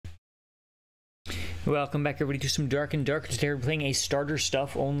Welcome back everybody to some Dark and Dark. Today we're playing a starter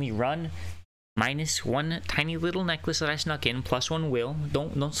stuff only run. Minus one tiny little necklace that I snuck in, plus one will.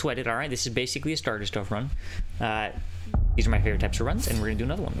 Don't sweat it, alright? This is basically a starter stuff run. These are my favorite types of runs, and we're gonna do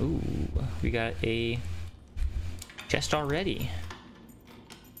another one. Ooh, we got a chest already.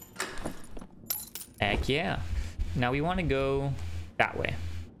 Heck yeah. Now we want to go that way.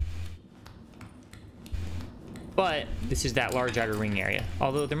 But this is that large outer ring area.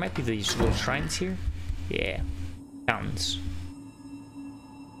 Although there might be these little shrines here. Yeah. Fountains.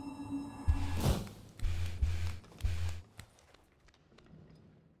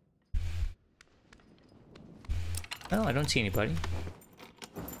 Oh, I don't see anybody.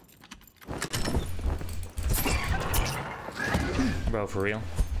 Bro, for real.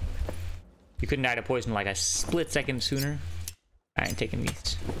 You couldn't die to poison like a split second sooner. I ain't taking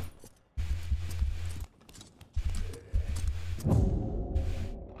these.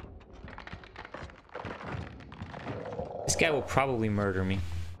 This guy will probably murder me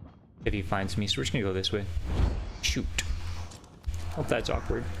if he finds me, so we're just gonna go this way. Shoot. Hope that's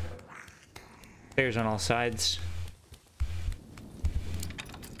awkward. Players on all sides.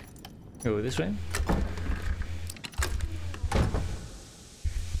 Go this way.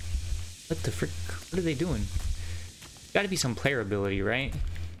 What the frick? What are they doing? Gotta be some player ability, right?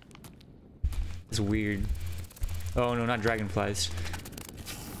 It's weird. Oh no, not dragonflies.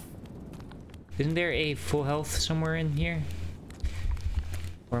 Isn't there a full health somewhere in here?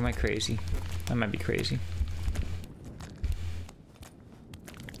 Or am I crazy? I might be crazy.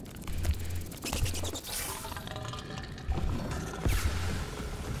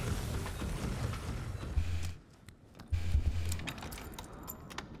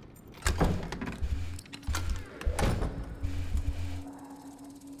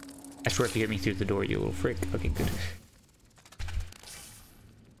 I swear if you hit me through the door, you little frick. Okay, good.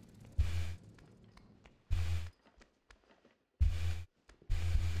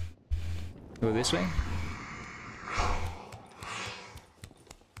 Go this way.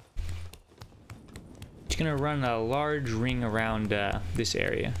 Just gonna run a large ring around this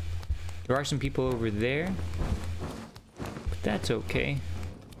area. There are some people over there, but that's okay.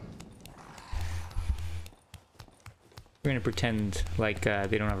 We're gonna pretend like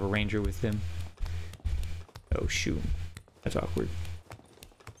they don't have a ranger with them. Oh shoot, that's awkward.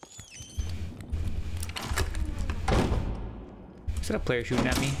 Is that a player shooting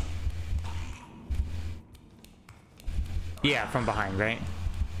at me? Yeah, from behind, right?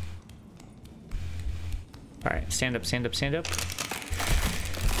 Alright, stand up, stand up, stand up.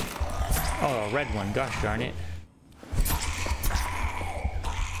 Oh, a red one, gosh darn it.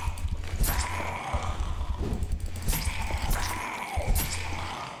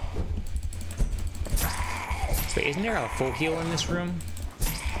 Wait, isn't there a full heal in this room?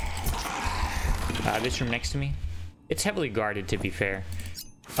 This room next to me? It's heavily guarded, to be fair.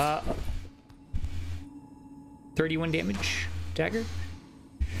 31 damage, Dagger?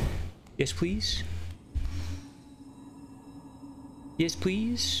 Yes, please. Yes,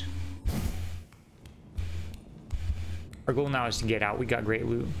 please. Our goal now is to get out. We got great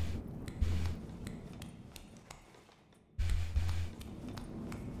loot.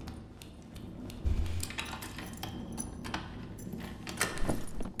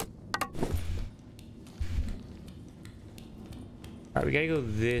 Alright, we gotta go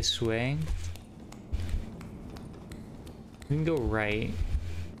this way. We can go right.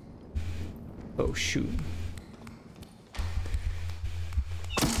 Oh shoot.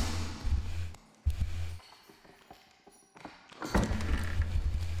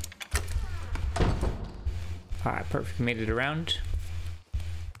 Alright, perfect. Made it around.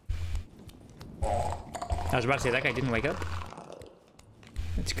 I was about to say that guy didn't wake up.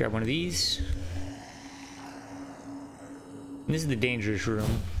 Let's grab one of these. And this is the dangerous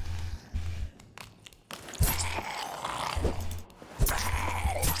room.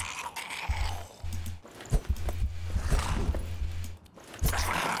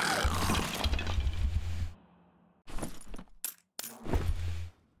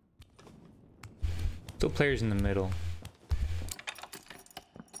 Still players in the middle.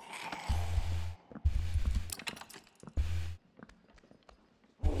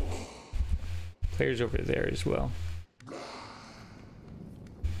 Players over there as well.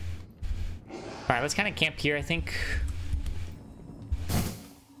 Alright, let's kind of camp here, I think.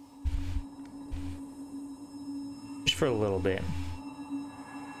 Just for a little bit.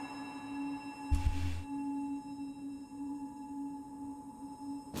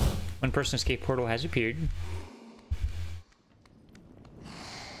 One person escape portal has appeared.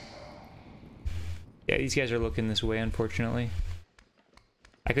 Yeah, these guys are looking this way, unfortunately.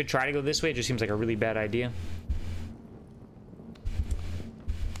 I could try to go this way, it just seems like a really bad idea.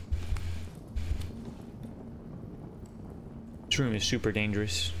 This room is super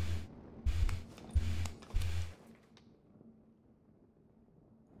dangerous.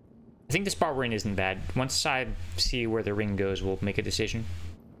 I think the spot we're in isn't bad. Once I see where the ring goes, we'll make a decision.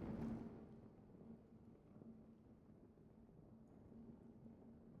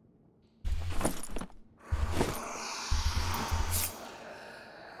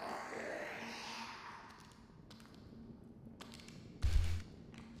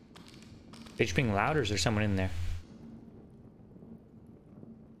 They just being loud, or is there someone in there?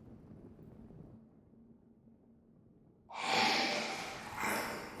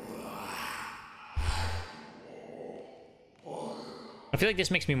 I feel like this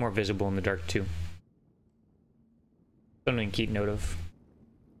makes me more visible in the dark too. Something to keep note of.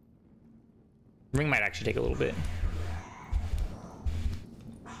 Ring might actually take a little bit.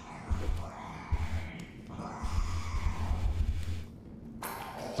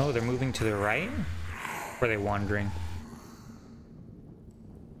 Oh, they're moving to the right? Or are they wandering?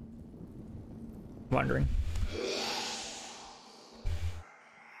 Wandering.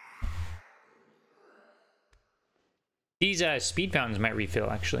 These speed fountains might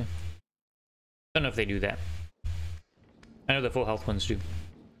refill, actually. Don't know if they do that. I know the full health ones do.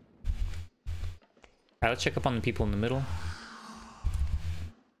 Alright, let's check up on the people in the middle.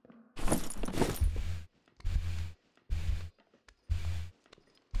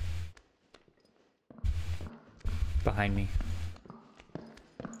 Behind me.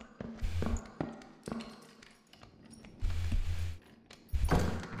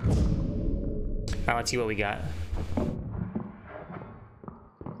 Alright, let's see what we got.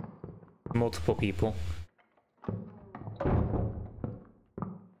 Multiple people.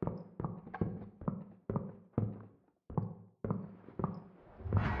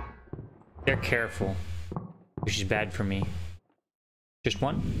 They're careful, which is bad for me. Just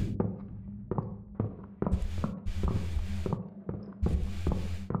one?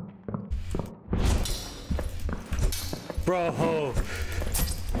 Bro!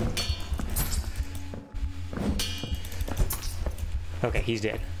 Okay, he's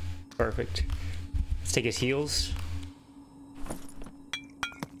dead. Perfect. Let's take his heals.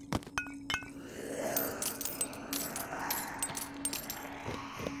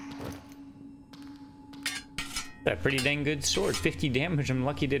 That pretty dang good sword. 50 damage. I'm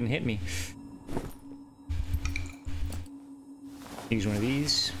lucky it didn't hit me. Use one of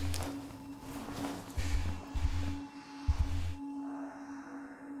these.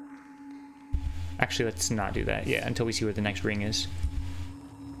 Actually, let's not do that. Yeah, until we see where the next ring is.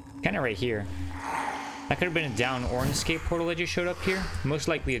 Kind of right here. That could have been a down or an escape portal that just showed up here. Most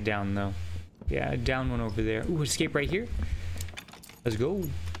likely a down, though. Yeah, a down one over there. Ooh, escape right here. Let's go.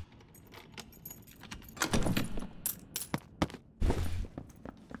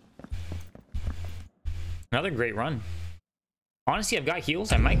 Another great run. Honestly, I've got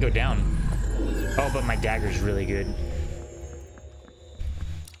heals. I might go down. Oh, but my dagger's really good.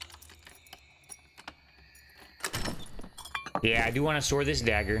 Yeah, I do want to store this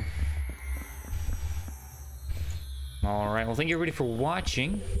dagger. Alright, well, thank you everybody for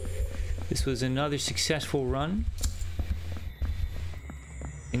watching. This was another successful run.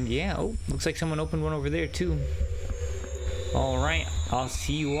 And yeah, oh, looks like someone opened one over there too. Alright, I'll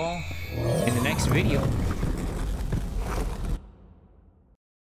see you all in the next video.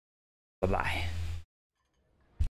 Bye-bye.